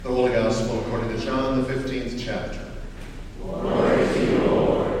John, the 15th chapter. Glory to you,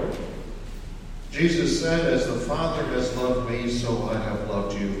 Lord. Jesus said, "As the Father has loved me, so I have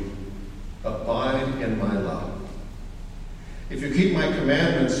loved you. Abide in my love. If you keep my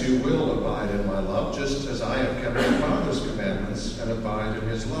commandments, you will abide in my love, just as I have kept my Father's commandments and abide in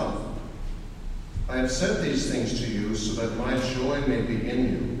his love. I have said these things to you so that my joy may be in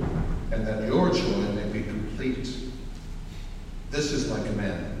you, and that your joy may be complete. This is my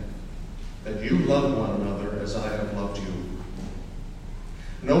commandment, that you love one another as I have loved you.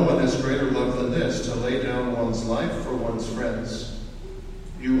 No one has greater love than this, to lay down one's life for one's friends.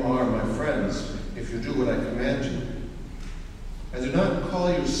 You are my friends if you do what I command you. I do not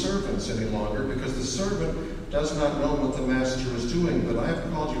call you servants any longer, because the servant does not know what the master is doing, but I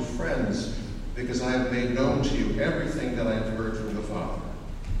have called you friends, because I have made known to you everything that I have heard from the Father.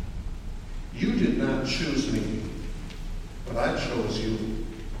 You did not choose me, but I chose you,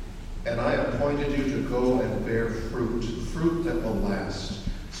 and I appointed you to go and bear fruit, fruit that will last,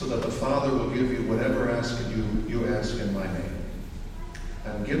 so that the Father will give you whatever you ask in my name.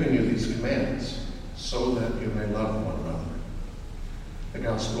 I'm giving you these commands so that you may love one another." The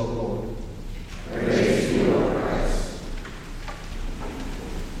Gospel of the Lord. Praise to you, O Christ.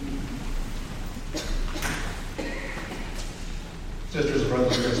 Sisters and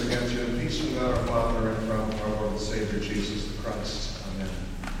brothers, grace be unto you, and peace from God our Father and from our Lord and Savior Jesus the Christ. Amen.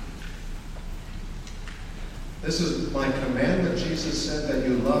 This is my commandment, Jesus said, that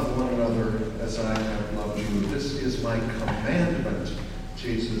you love one another as I have loved you. This is my commandment,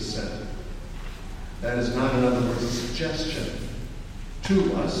 Jesus said. That is not, in other words, a suggestion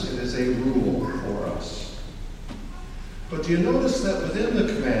to us. It is a rule for us. But do you notice that within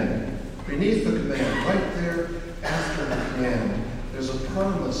the command, beneath the command, right there after the command, there's a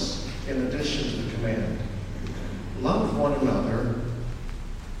promise in addition to the command. Love one another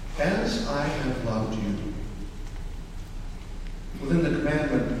as I have loved you. Within the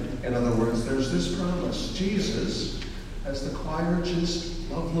commandment, in other words, there's this promise. Jesus, as the choir just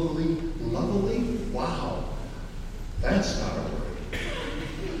lovely, wow, that's not a word.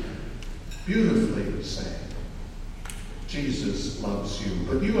 Beautifully sang. Jesus loves you.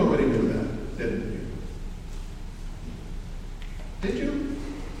 But you already knew that, didn't you? Did you?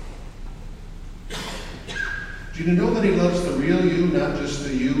 Do you know that he loves the real you, not just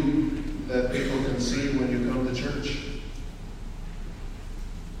the you that people can see when you come to church?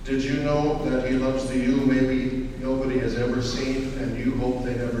 Did you know that he loves the you maybe nobody has ever seen and you hope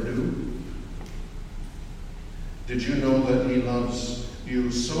they never do? Did you know that he loves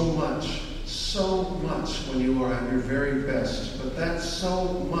you so much when you are at your very best, but that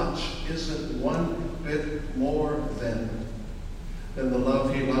so much isn't one bit more than the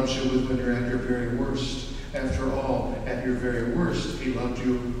love he loves you with when you're at your very worst. After all, at your very worst, he loved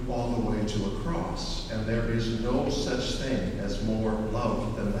you all the way to a cross, and there is no such thing as more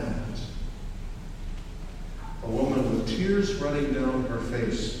love than that. A woman with tears running down her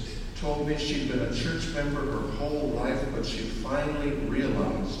face told me she'd been a church member her whole life, but she finally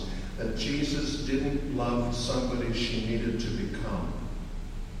realized that Jesus didn't love somebody she needed to become.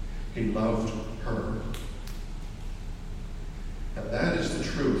 He loved her. And that is the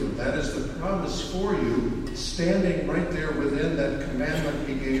truth, and that is the promise for you, standing right there within that commandment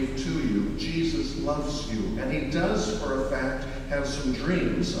he gave to you. Jesus loves you, and he does, for a fact, have some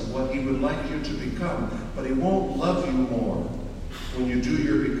dreams of what he would like you to become, but he won't love you more when you do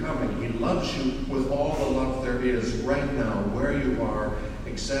your becoming. He loves you with all the love there is right now, where you are,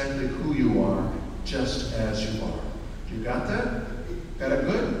 exactly who you are, just as you are. You got that? Got it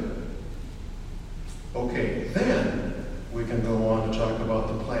good? Okay, then we can go on to talk about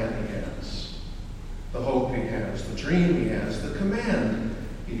the plan he has, the hope he has, the dream he has, the command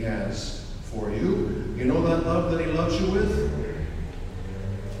he has for you. You know that love that he loves you with?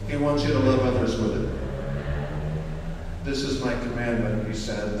 He wants you to love others with it. This is my commandment, he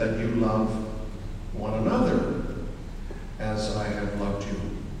said, that you love one another as I have loved you.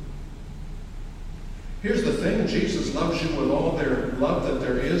 Here's the thing, Jesus loves you with all their love that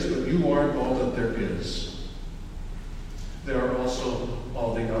there is, but you aren't all that there is. There are also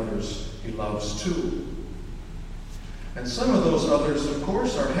all the others he loves too. And some of those others, of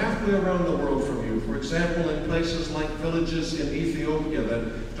course, are halfway around the world from you. For example, in places like villages in Ethiopia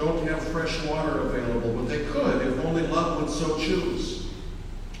that don't have fresh water available, but they could if only love would so choose.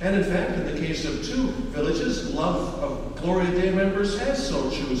 And in fact, in the case of two villages, love of Gloria Dei members has so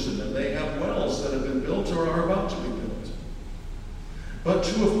chosen, and they have wells that have been built or are about to be built. But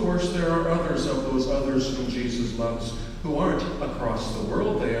too, of course, there are others of those others whom Jesus loves who aren't across the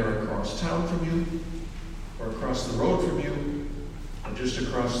world. They are across town from you, or across the road from you, or just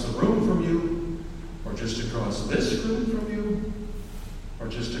across the room from you, or just across this room from you, or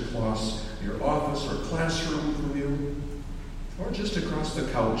just across your office or classroom from you, or just across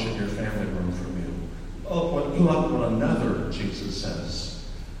the couch in your family room from you. Love one another, Jesus says,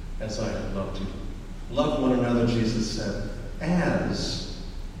 as I have loved you. Love one another, Jesus said, as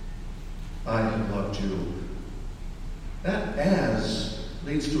I have loved you. That "as"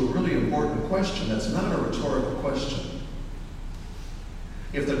 leads to a really important question that's not a rhetorical question.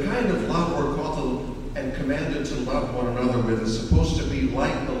 If the kind of love we're called to and commanded to love one another with is supposed to be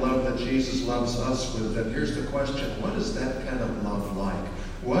like the love that Jesus loves us with, then here's the question: what is that kind of love like?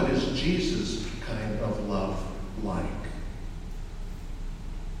 What is Jesus' kind of love like?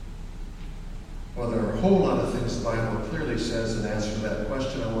 Well, there are a whole lot of things the Bible clearly says in answer to that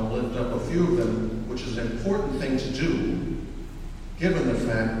question. I want to lift up a few of them, which is an important thing to do, given the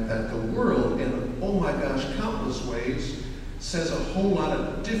fact that the world, in, oh my gosh, countless ways, says a whole lot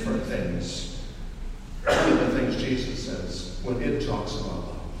of different things than the things Jesus says when it talks about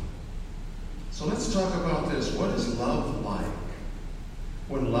love. So let's talk about this. What is love like?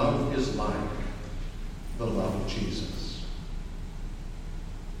 When love is like the love of Jesus.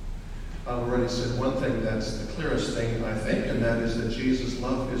 I've already said one thing that's the clearest thing, I think, and that is that Jesus'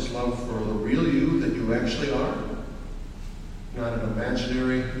 love is love for the real you that you actually are. Not an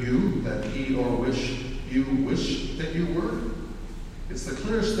imaginary you that he or you wish that you were. It's the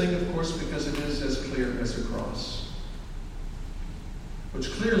clearest thing, of course, because it is as clear as a cross.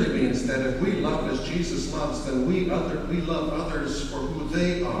 Which clearly means that if we love as Jesus loves, then we love others for who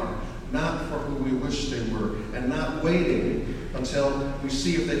they are, not for who we wish they were, and not waiting until we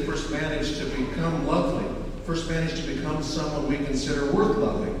see if they first manage to become lovely, first manage to become someone we consider worth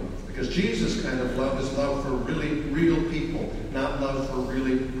loving. Because Jesus' kind of love is love for really real people, not love for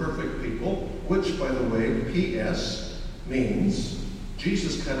really perfect people, which, by the way, P.S. means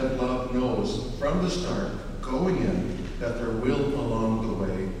Jesus' kind of love knows from the start, going in, that there will, along the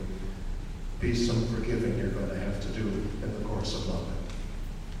way, be some forgiving you're going to have to do in the course of loving.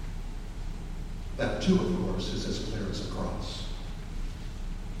 That, too, of course, is as clear as a cross.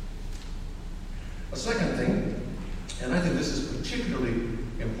 A second thing, and I think this is particularly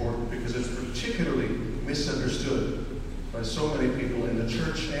important because it's particularly misunderstood by so many people in the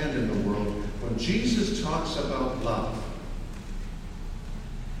church and in the world. When Jesus talks about love,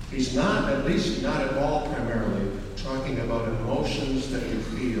 he's not, at least not at all primarily, talking about emotions that you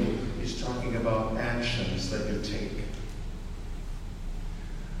feel. He's talking about actions that you take.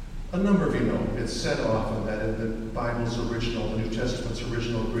 A number of you know, it's said often that in the Bible's original, the New Testament's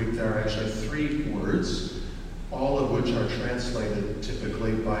original Greek, there are actually 3 words, all of which are translated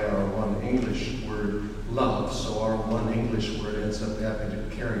typically by our one English word, love. So our one English word ends up having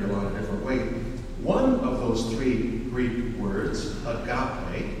to carry a lot of different weight. One of those 3 Greek words,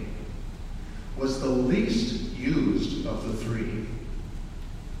 agape, was the least used of the 3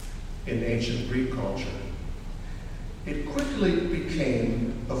 in ancient Greek culture. It quickly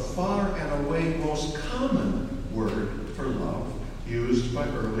became the far and away most common word for love used by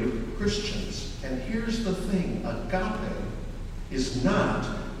early Christians. And here's the thing, agape is not,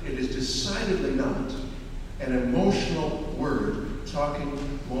 it is decidedly not, an emotional word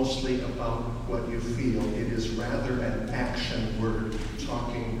talking mostly about what you feel. It is rather an action word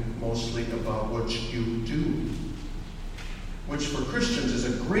talking mostly about what you do, which for Christians is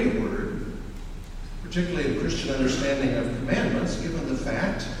a great word, particularly in Christian understanding of commandments, given the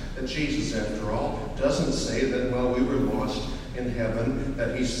fact that Jesus, after all, doesn't say that while we were lost in heaven,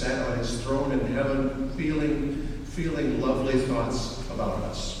 that he sat on his throne in heaven feeling lovely thoughts about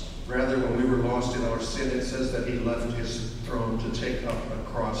us. Rather, when we were lost in our sin, it says that he left his throne to take up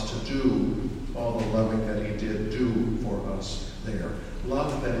a cross to do all the loving that he did do for us there.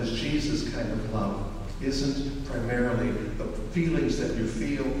 Love that is Jesus' kind of love isn't primarily the feelings that you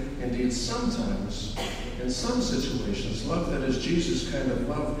feel. Indeed, sometimes, in some situations, love that is Jesus' kind of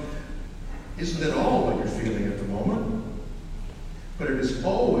love isn't at all what you're feeling at the moment, but it is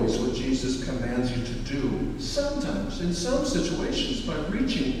always what Jesus commands you to do. Sometimes, in some situations, by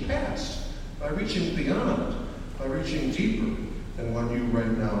reaching past, by reaching beyond, by reaching deeper than what you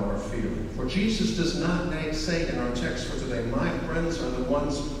right now are feeling. For Jesus does not say in our text for today, my friends are the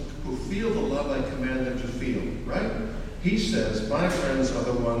ones who feel the love I command them to feel, right? He says, my friends are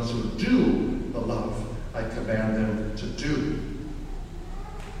the ones who do the love I command them to do.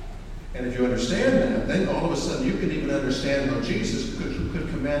 And if you understand that, then all of a sudden you can even understand how Jesus could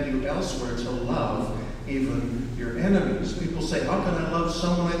command you elsewhere to love even your enemies. People say, how can I love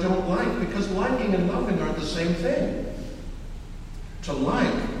someone I don't like? Because liking and loving aren't the same thing. To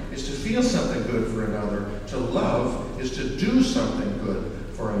like is to feel something good for another. To love is to do something good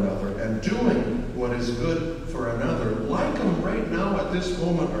for another. And doing what is good for another, like them right now at this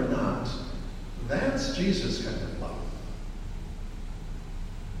moment or not, that's Jesus' kind of love.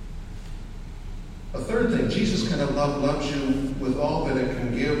 A third thing, Jesus' kind of love loves you with all that it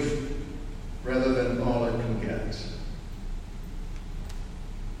can give rather than all it can get.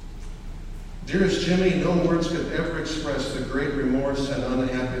 Dearest Jimmy, no words could ever express the great remorse and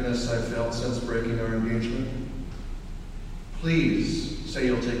unhappiness I've felt since breaking our engagement. Please say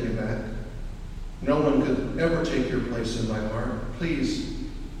you'll take me back. No one could ever take your place in my heart. Please,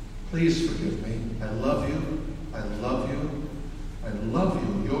 please forgive me. I love you. I love you. I love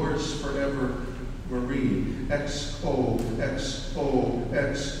you. Yours forever, Marie. XO, XO,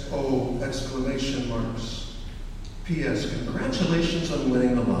 XO, exclamation marks. P.S. Congratulations on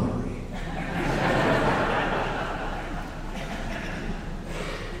winning the lottery.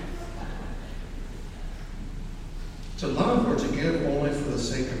 To love or to give only for the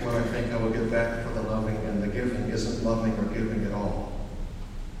sake of what I think I will get back for the loving and the giving isn't loving or giving at all.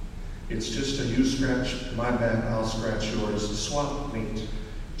 It's just a you scratch my back, I'll scratch yours, swap meet.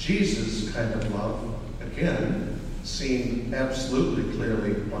 Jesus' kind of love, again, seen absolutely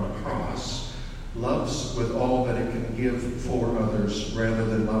clearly on a cross, loves with all that it can give for others rather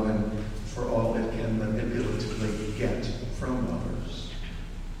than loving for all it can manipulatively get from others.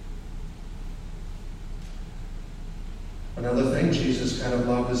 Another thing, Jesus' kind of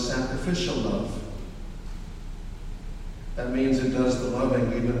love is sacrificial love. That means it does the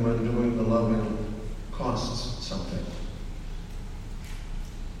loving even when doing the loving costs something.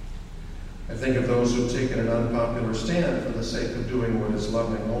 I think of those who've taken an unpopular stand for the sake of doing what is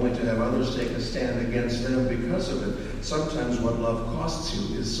loving, only to have others take a stand against them because of it. Sometimes what love costs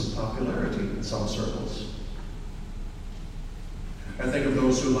you is some popularity in some circles. I think of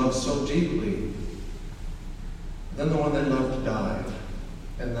those who love so deeply, then the one they loved died,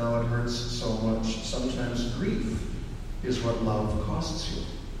 and now it hurts so much. Sometimes grief is what love costs you.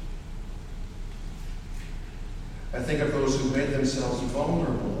 I think of those who made themselves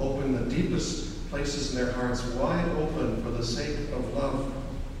vulnerable, opened the deepest places in their hearts wide open for the sake of love,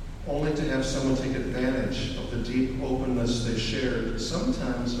 only to have someone take advantage of the deep openness they shared.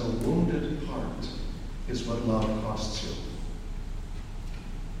 Sometimes a wounded heart is what love costs you.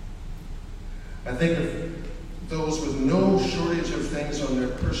 I think of those with no shortage of things on their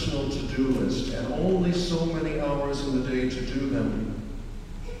personal to-do list and only so many hours in the day to do them,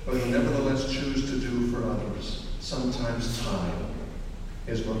 but who nevertheless choose to do for others. Sometimes time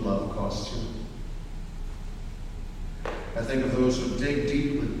is what love costs you. I think of those who dig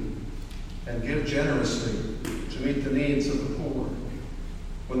deeply and give generously to meet the needs of the poor,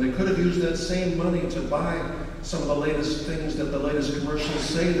 when they could have used that same money to buy some of the latest things that the latest commercials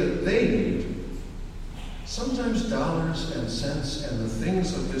say that they need. Sometimes dollars and cents and the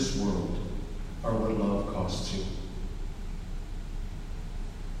things of this world are what love costs you.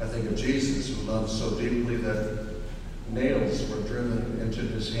 I think of Jesus, who loved so deeply that nails were driven into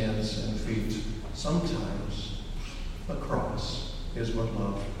his hands and feet. Sometimes a cross is what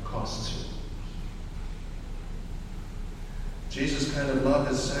love costs you. Jesus' kind of love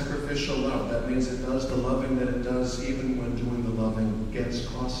is sacrificial love. That means it does the loving that it does even when doing the loving gets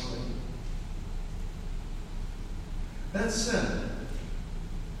costly. That said,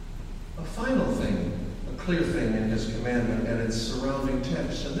 a final thing, a clear thing in his commandment and its surrounding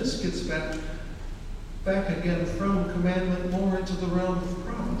text, and this gets back again from commandment more into the realm of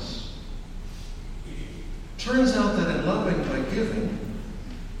promise. Turns out that in loving by giving,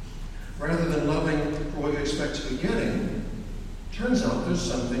 rather than loving for what you expect to be getting, turns out there's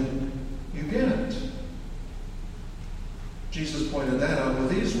something you get. Jesus pointed that out with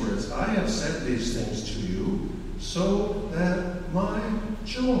these words, I have said these things to you so that my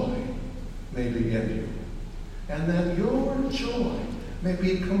joy may be in you, and that your joy may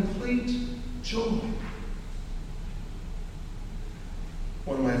be complete joy.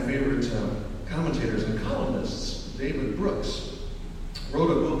 One of my favorite commentators and columnists, David Brooks,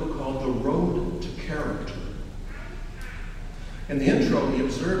 wrote a book called The Road to Character. In the intro, he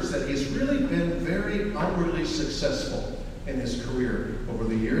observes that he's really been very outwardly successful in his career over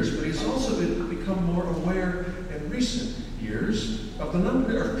the years, but he's also become more aware in recent years of the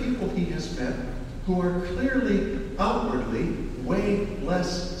number of people he has met who are clearly outwardly way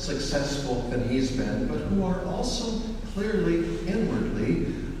less successful than he's been, but who are also clearly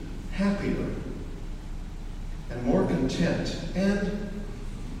inwardly happier and more content and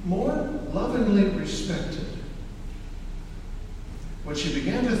more lovingly respected, which he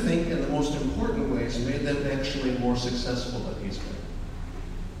began to think in the most important ways made them actually more successful than he's been.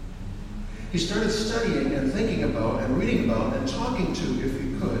 He started studying and thinking about and reading about and talking to, if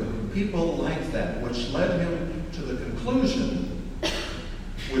he could, people like that, which led him to the conclusion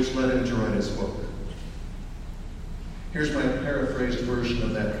which led him to write his book. Here's my paraphrased version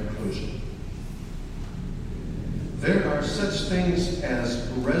of that conclusion. There are such things as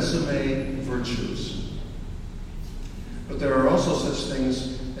resume virtues, but there are also such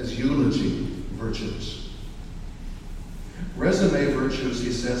things as eulogy virtues. Resume virtues,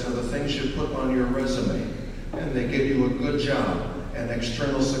 he says, are the things you put on your resume, and they give you a good job and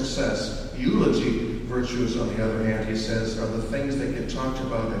external success. Eulogy virtues, on the other hand, he says, are the things that get talked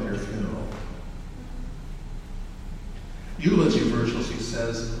about at your funeral. Eulogy virtues, he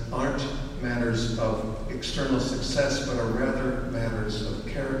says, aren't matters of external success, but are rather matters of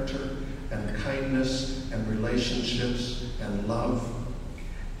character and kindness and relationships and love,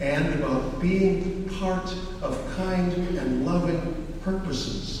 and about being part of kind and loving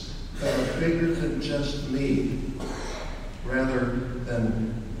purposes that are bigger than just me, rather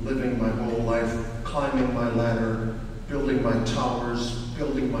than living my whole life, climbing my ladder, building my towers,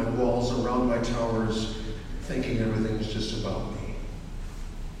 building my walls around my towers, thinking everything's just about me.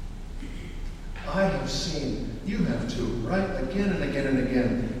 I have seen, you have too, right? Again and again and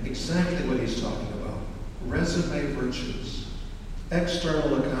again, exactly what he's talking about. Resume virtues.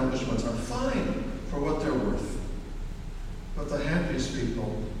 External accomplishments are fine for what they're worth. But the happiest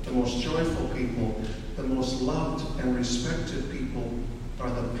people, the most joyful people, the most loved and respected people are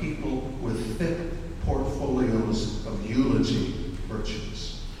the people with thick portfolios of eulogy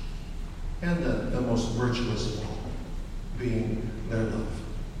virtues. And the most virtuous of all being their love.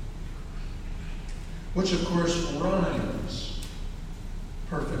 Which, of course, rhymes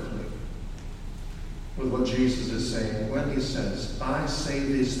perfectly with what Jesus is saying when he says, I say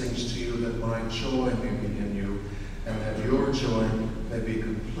these things to you that my joy may be in you, and that your joy may be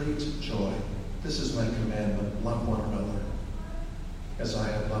complete joy. This is my commandment, love one another as I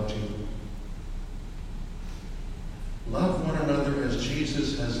have loved you. Love one another as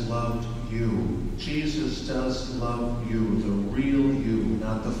Jesus has loved you. Jesus does love you, the real you,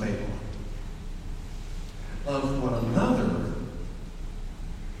 not the fake one. Love one another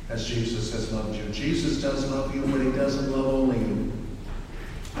as Jesus has loved you. Jesus does love you, but he doesn't love only you.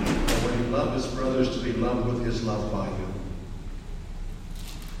 But when he loved his brothers, to be loved with his love by you.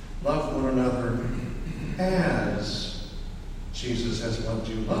 Love one another as Jesus has loved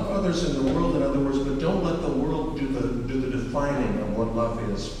you. Love others in the world, in other words, but don't let the world do the defining of what love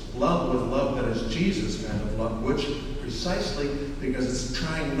is. Love with love that is Jesus kind of love, which precisely because it's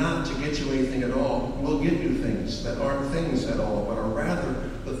trying not to get you anything at all, will get you things that aren't things at all, but are rather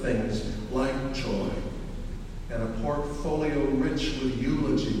the things like joy and a portfolio rich with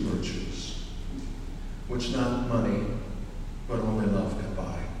eulogy virtues, which not money, but only love can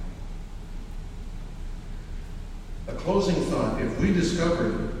buy. A closing thought. If we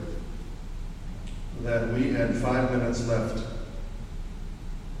discovered that we had 5 minutes left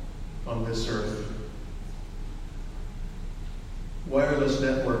on this earth, wireless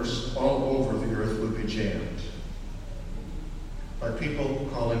networks all over the earth would be jammed by people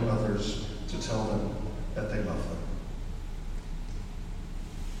calling others to tell them that they love them.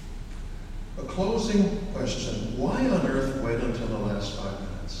 A closing question. Why on earth wait until the last 5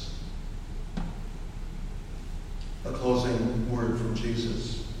 minutes? A closing word from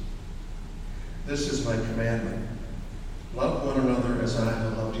Jesus. This is my commandment. Love one another as I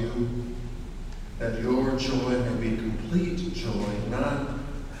have loved you, that your joy may be complete joy, not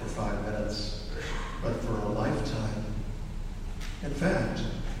for 5 minutes, but for a lifetime. In fact,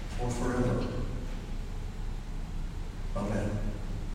 for forever.